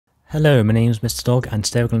Hello, my name is Mr. Dog, and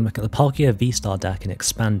today we're going to look at the Palkia VSTAR deck in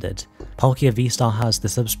Expanded. Palkia VSTAR has the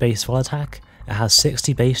Subspace Full Attack, it has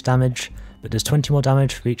 60 base damage, but does 20 more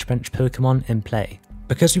damage for each bench Pokemon in play.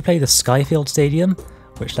 Because we play the Sky Field Stadium,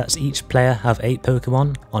 which lets each player have 8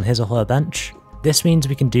 Pokemon on his or her bench, this means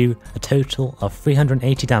we can do a total of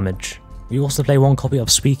 380 damage. We also play one copy of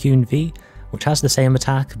Suicune V, which has the same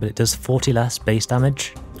attack, but it does 40 less base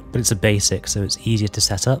damage, but it's a basic, so it's easier to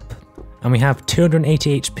set up. And we have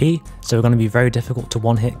 280 HP, so we're going to be very difficult to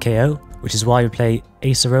one-hit KO, which is why we play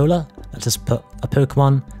Acerola. Let's just put a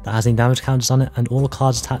Pokemon that has any damage counters on it and all the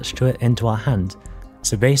cards attached to it into our hand.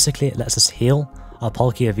 So basically it lets us heal our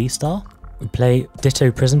Palkia VSTAR. We play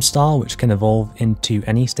Ditto Prism Star, which can evolve into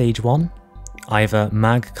any stage 1. Either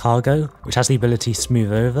Magcargo, which has the ability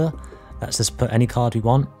Smooth Over, lets us put any card we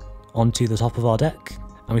want onto the top of our deck.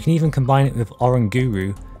 And we can even combine it with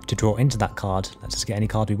Oranguru to draw into that card, lets us get any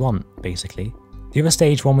card we want, basically. The other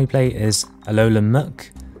stage 1 we play is Alolan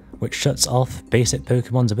Muk, which shuts off basic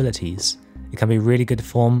Pokemon's abilities. It can be a really good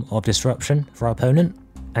form of disruption for our opponent,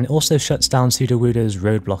 and it also shuts down Sudowoodo's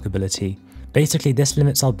Roadblock ability. Basically this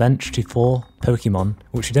limits our bench to 4 Pokemon,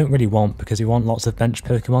 which we don't really want because we want lots of bench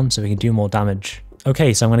Pokemon so we can do more damage.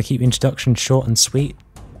 Okay, so I'm going to keep the introduction short and sweet.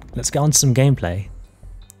 Let's get on to some gameplay.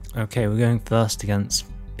 Okay, we're going first against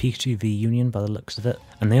Pikachu v Union by the looks of it,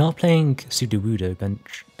 and they are playing Sudowoodo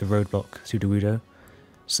bench, the Roadblock Sudowoodo,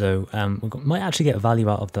 so we might actually get value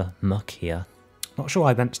out of the Muk here. Not sure why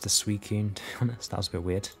I benched the Suicune, to be honest, that was a bit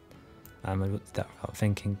weird. I looked at that without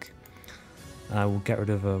thinking. We'll get rid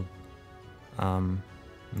of a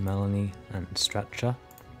Melony and Stretcher.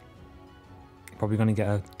 Probably going to get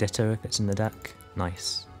a Ditto if it's in the deck.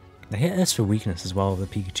 Nice. They hit us for weakness as well with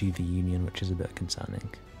the Pikachu v Union, which is a bit concerning.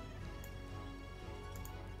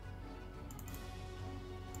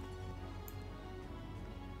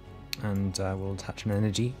 And we'll attach an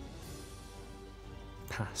energy.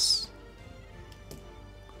 Pass.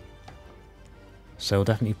 So we'll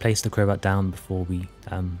definitely place the Crobat down before we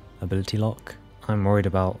ability lock. I'm worried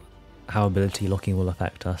about how ability locking will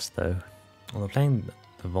affect us though. Well, they're playing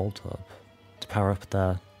the Voltorb to power up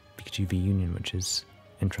their Pikachu v Union, which is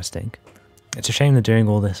interesting. It's a shame they're doing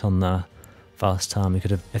all this on the first turn. We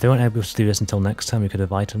could have, if they weren't able to do this until next turn, we could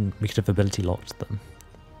have ability locked them.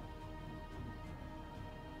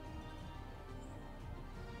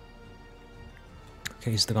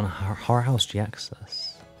 Okay, so they're going to Horror House GX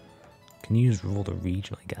this. Can use Rule the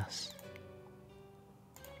Region, I guess.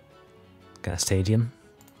 Get a Stadium.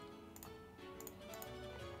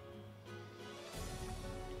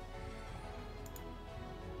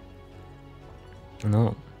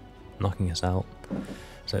 Not knocking us out,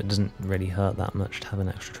 so it doesn't really hurt that much to have an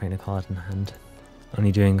extra trainer card in hand.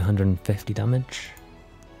 Only doing 150 damage.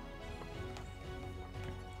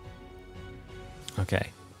 Okay.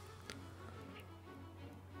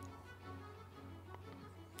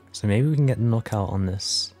 So maybe we can get the knockout on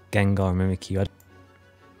this Gengar Mimikyu.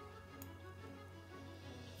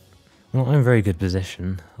 We're not in a very good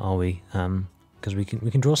position, are we? Because we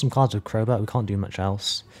can draw some cards with Crobat, we can't do much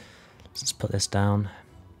else. Let's put this down.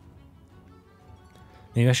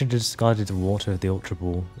 Maybe I should have discarded the water of the Ultra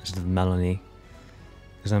Ball instead of Melony,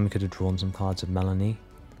 because then we could have drawn some cards of Melony.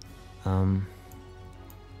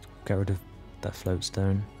 Get rid of that Float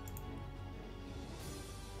Stone.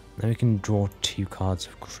 Then we can draw 2 cards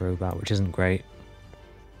of Crobat, which isn't great.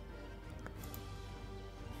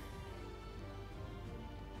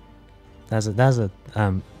 There's a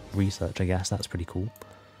research, I guess. That's pretty cool.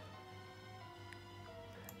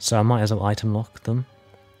 So I might as well item lock them.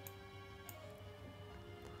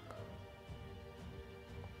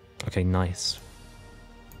 Okay, nice.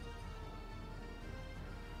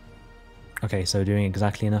 Okay, so doing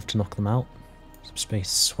exactly enough to knock them out.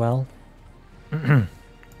 Subspace Swell.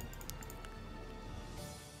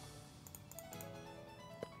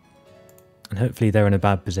 And hopefully they're in a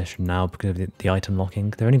bad position now because of the item locking.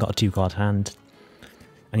 They've only got a 2-card hand.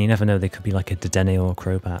 And you never know, they could be like a Dedenne or a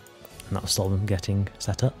Crobat. And that'll stop them getting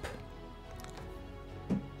set up.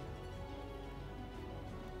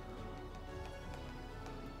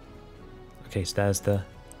 Okay, so there's the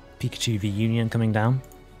Pikachu v Union coming down.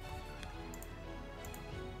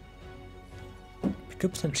 We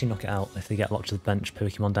could potentially knock it out if they get lots of bench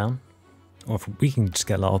Pokemon down. Or if we can just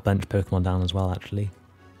get a lot of bench Pokemon down as well, actually.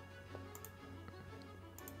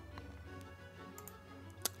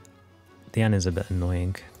 The end is a bit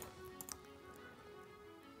annoying.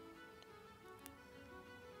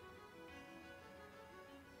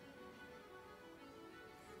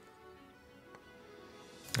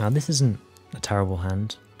 Now this isn't a terrible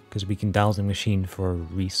hand, because we can Dowsing Machine for a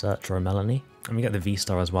Research or a Melony, and we get the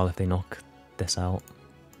VSTAR as well if they knock this out.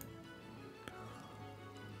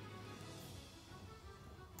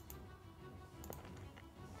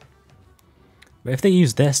 But if they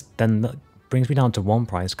use this, then that brings me down to 1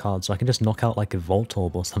 prize card, so I can just knock out like a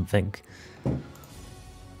Voltorb or something.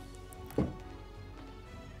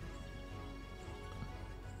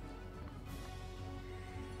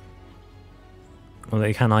 Well,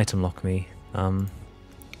 they can item lock me.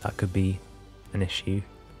 That could be an issue.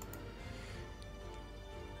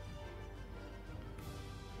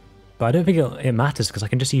 But I don't think it matters because I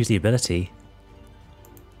can just use the ability.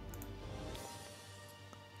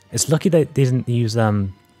 It's lucky that they didn't use the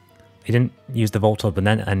Voltorb and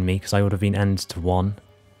then end me, because I would have been end to 1.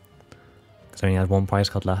 Because I only had 1 prize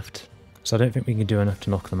card left. So I don't think we can do enough to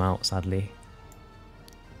knock them out, sadly.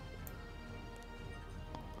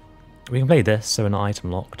 We can play this, so we're not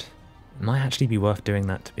item locked. It might actually be worth doing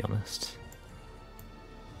that, to be honest.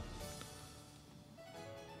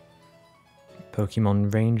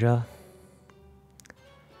 Pokemon Ranger.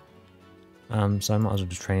 So I might as well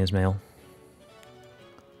do Trainers Mail.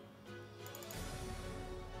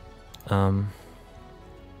 I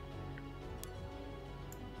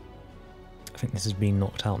think this has been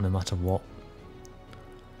knocked out no matter what.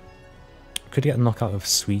 Could get a knockout of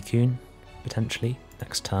Suicune, potentially,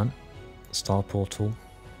 next turn. Star Portal.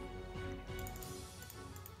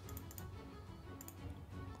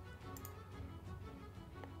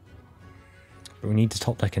 But we need to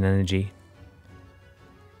top deck an energy.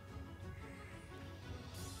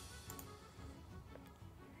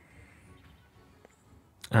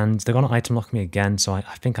 And they're going to item lock me again, so I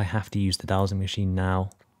think I have to use the Dowsing Machine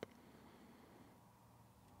now.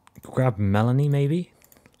 Grab Melony, maybe?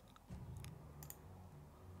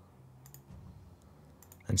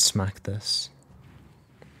 And smack this.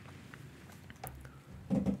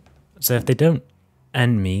 So if they don't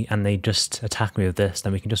end me and they just attack me with this,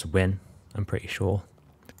 then we can just win, I'm pretty sure.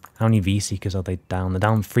 How many V-Seekers are they down? They're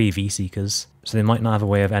down 3 V-Seekers, so they might not have a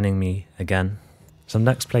way of ending me again. Some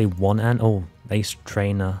decks play 1 end. Oh, Ace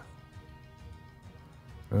Trainer.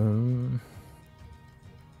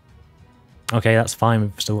 Okay, that's fine,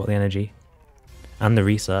 we've still got the energy. And the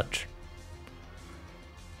research.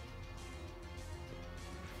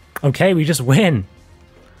 Okay, we just win!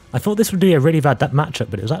 I thought this would be a really bad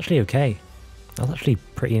matchup, but it was actually okay. That was actually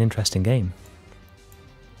pretty an interesting game.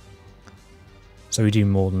 So we do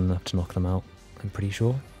more than enough to knock them out, I'm pretty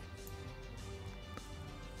sure.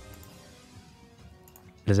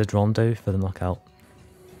 Blizzard Rondo for the knockout.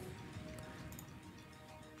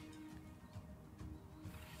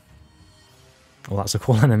 Well, that's a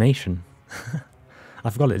cool animation. I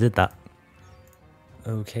forgot it did that.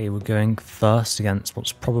 Okay, we're going first against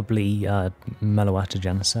what's probably Meloetta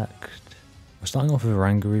Genesect. We're starting off with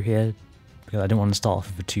Oranguru here, because I don't want to start off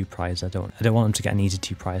with a 2 prize. I don't want them to get an easy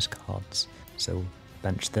 2 prize cards. So we'll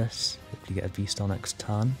bench this, hopefully get a V-Star next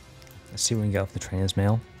turn. Let's see what we can get off the Trainer's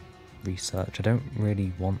Mail. Research, I don't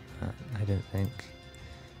really want that, I don't think.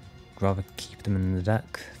 I'd rather keep them in the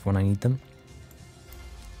deck for when I need them.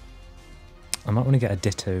 I might want to get a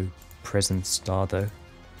Ditto Prison Star though.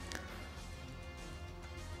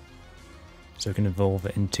 So we can evolve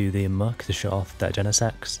it into the Muk to shut off that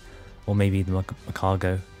Genesect, or maybe the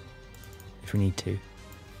Magcargo if we need to.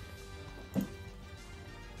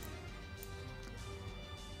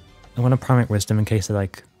 I'm going to Primeape Wisdom in case they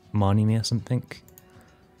like Marnie me or something.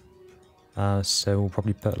 So we'll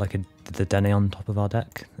probably put like the Dedenne on top of our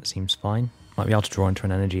deck. That seems fine. Might be able to draw into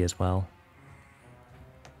an energy as well.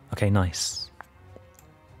 Okay, nice.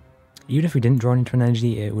 Even if we didn't draw into an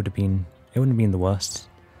energy, it wouldn't have been the worst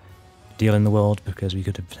deal in the world, because we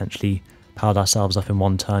could have potentially powered ourselves up in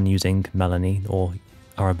 1 turn using Melony or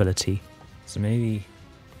our ability. So maybe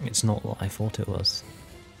it's not what I thought it was.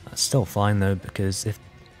 That's still fine though, because if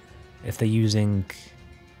they're using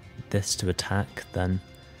this to attack, then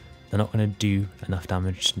they're not going to do enough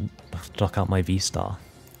damage to knock out my V-Star.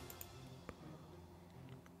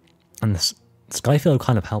 And the Sky Field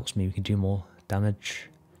kind of helps me, we can do more damage.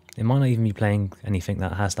 It might not even be playing anything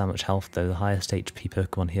that has that much health though. The highest HP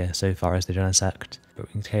Pokemon here so far is the Genesect, but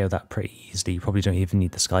we can KO that pretty easily. You probably don't even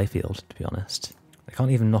need the Sky Field, to be honest. I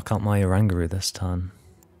can't even knock out my Oranguru this turn.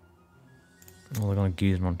 Oh, they're going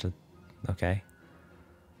to Guzma onto... okay.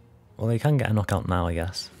 Well, they can get a knockout now, I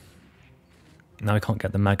guess. Now we can't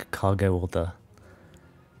get the Magcargo or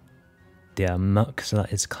the Muk, so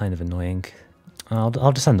that is kind of annoying.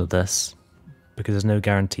 I'll descend with this, because there's no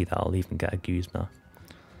guarantee that I'll even get a Guzma,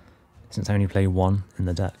 since I only play 1 in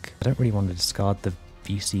the deck. I don't really want to discard the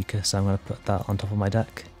V-Seeker, so I'm going to put that on top of my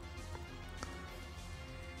deck.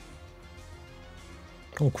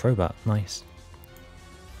 Oh, Crobat, nice.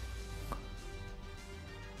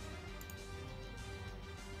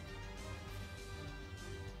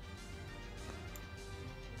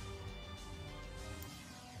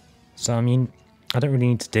 So, I mean, I don't really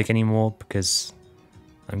need to dig anymore because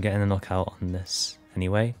I'm getting a knockout on this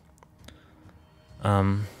anyway.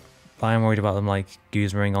 But I am worried about them like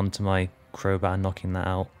Guzmaing onto my Crobat and knocking that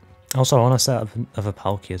out. Also, I want to set up other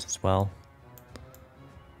Palkias as well.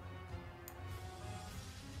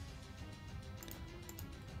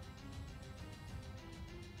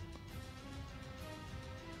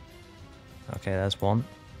 Okay, there's one.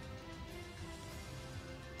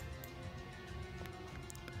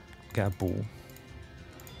 Get a ball.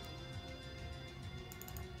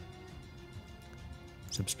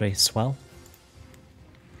 Subspace swell.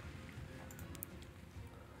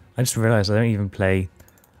 I just realised I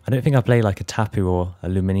don't think I play like a Tapu or a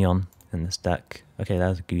Lumineon in this deck. Okay,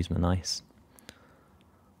 there's a Guzma, nice.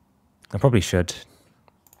 I probably should,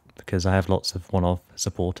 because I have lots of one-off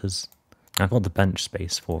supporters. I've got the bench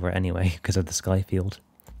space for it anyway, because of the Sky Field.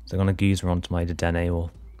 So I'm going to Guzma onto my Dedenne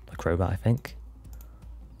or my Crobat, I think.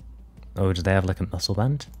 Oh, do they have like a muscle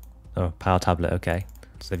band? Oh, power tablet, okay.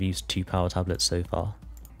 So they've used 2 power tablets so far.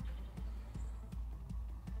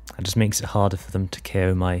 It just makes it harder for them to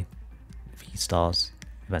KO my V-Stars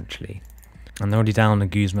eventually. And they're already down a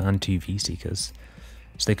Guzma and 2 V-Seekers.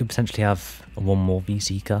 So they could potentially have one more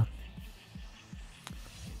V-Seeker.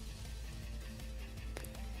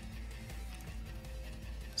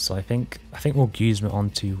 So I think we'll Guzma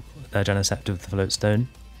onto their Genesect with the Float Stone.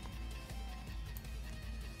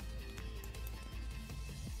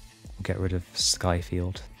 We'll get rid of Sky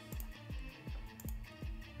Field.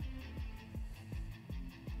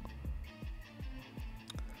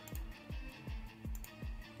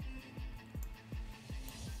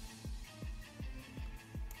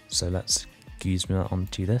 So let's Guzma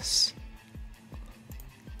onto this.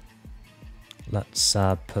 Let's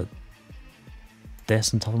put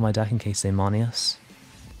this on top of my deck in case they Mani us.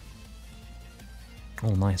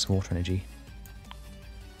 Oh, nice water energy.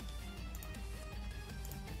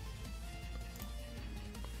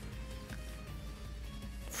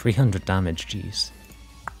 $300 damage, jeez.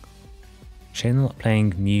 Shame they're not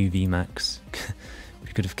playing Mew VMAX.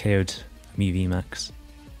 We could have KO'd Mew VMAX.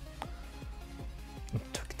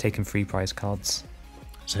 Taken 3 prize cards.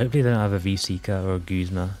 So hopefully they don't have a V-Seeker or a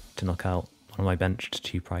Guzma to knock out one of my benched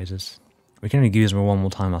 2 prizes. We can only Guzma one more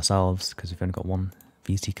time ourselves because we've only got 1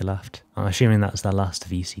 V-Seeker left. I'm assuming that's their last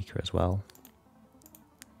V-Seeker as well.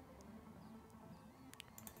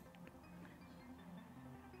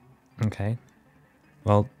 Okay.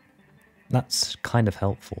 Well, that's kind of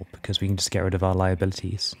helpful because we can just get rid of our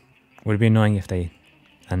liabilities. It would be annoying if they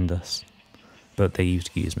end us, but they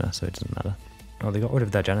used Guzma, so it doesn't matter. Oh, they got rid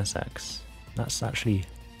of their Genesects. That's actually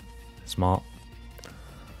smart.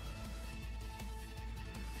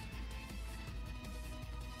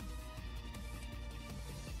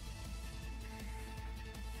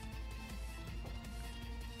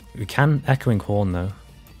 We can Echoing Horn though.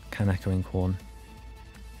 Can Echoing Horn.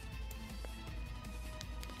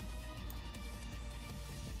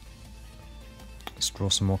 Let's draw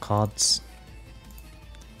some more cards.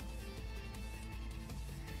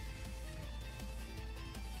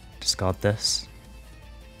 Discard this.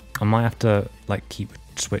 I might have to like keep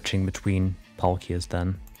switching between Palkias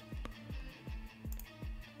then.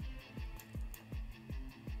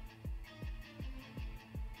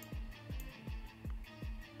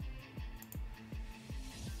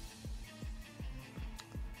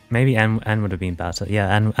 Maybe N would have been better.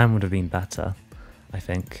 Yeah, N would have been better, I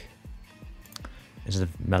think. Instead of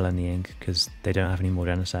Melonying, because they don't have any more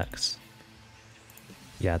Genesects.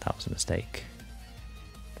 Yeah, that was a mistake.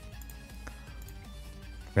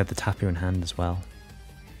 We had the Tapu in hand as well.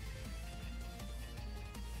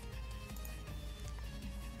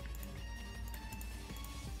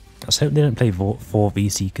 Let's hope they don't play 4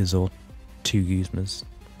 V-Seekers or 2 Guzmas.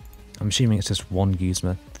 I'm assuming it's just 1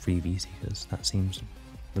 Guzma, 3 V-Seekers. That seems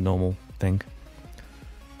the normal thing.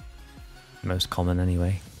 Most common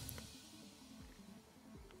anyway.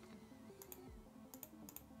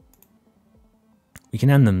 We can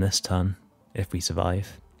end them this turn, if we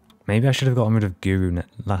survive. Maybe I should have gotten rid of Guru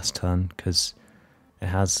last turn, because it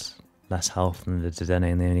has less health than the Dedenne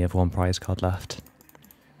and they only have 1 prize card left.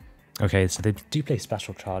 Okay, so they do play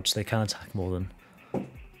Special Charge, so they can attack more than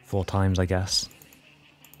 4 times, I guess.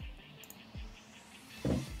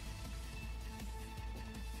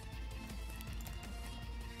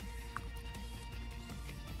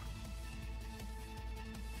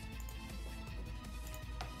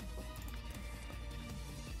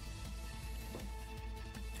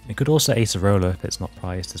 We could also Acerola if it's not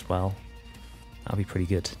prized as well. That'll be pretty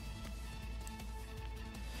good.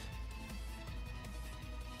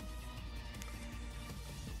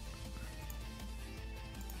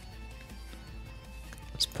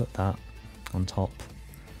 Let's put that. on top.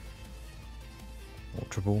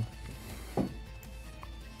 Ultra Ball.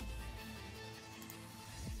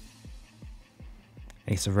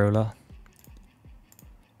 Acerola.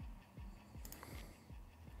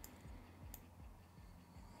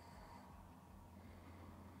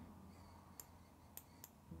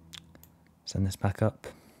 Send this back up.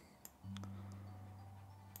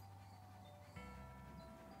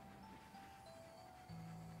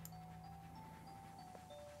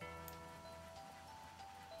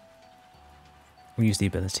 We'll use the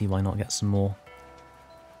ability, why not get some more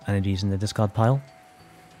energies in the discard pile.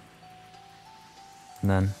 And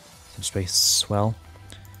then some space swell.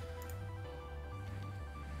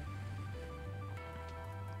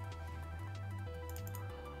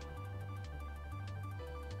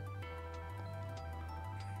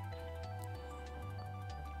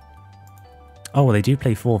 Oh, well, they do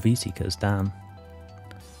play 4 V-Seekers, damn.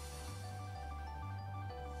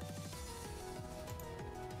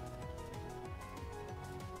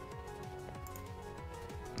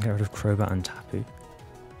 Get rid of Crobat and Tapu.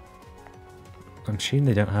 I'm assuming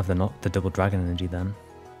they don't have the double dragon energy then.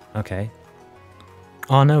 Okay.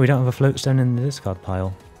 Oh no, we don't have a Float Stone in the discard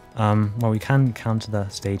pile. Well, we can counter the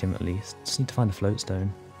stadium at least. Just need to find a Float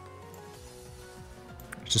Stone.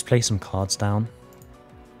 Just play some cards down.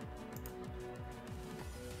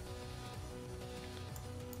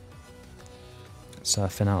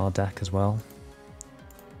 Let's thin out our deck as well.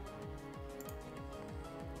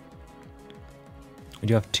 We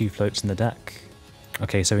do have 2 floats in the deck.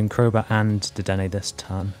 Okay, so in Crobat and Dedenne this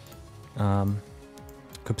turn.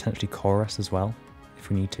 Could potentially Colress as well, if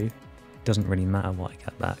we need to. Doesn't really matter what I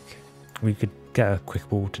get back. We could get a quick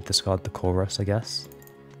ball to discard the Colress, I guess.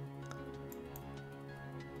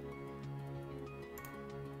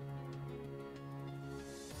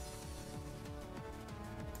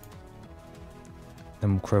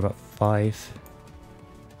 Then we'll Crobat 5.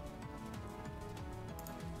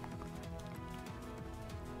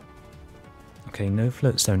 Okay, no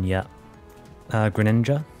Float Stone yet.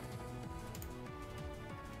 Greninja.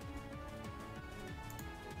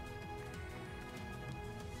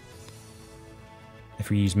 If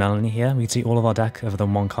we use Melony here, we can see all of our deck other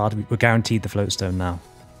than one card. We're guaranteed the Float Stone now.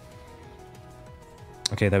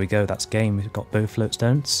 Okay, there we go. That's game. We've got both Float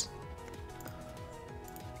Stones.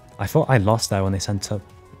 I thought I lost there when they sent up,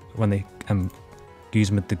 when they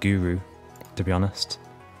Guzma the Guru, to be honest.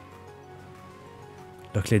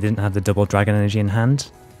 Luckily, they didn't have the double dragon energy in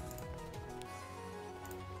hand.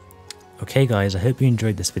 Okay guys, I hope you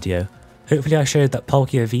enjoyed this video. Hopefully I showed that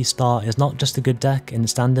Palkia VSTAR is not just a good deck in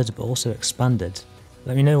standard, but also expanded.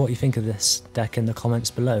 Let me know what you think of this deck in the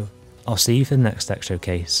comments below. I'll see you for the next deck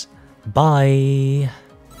showcase. Bye!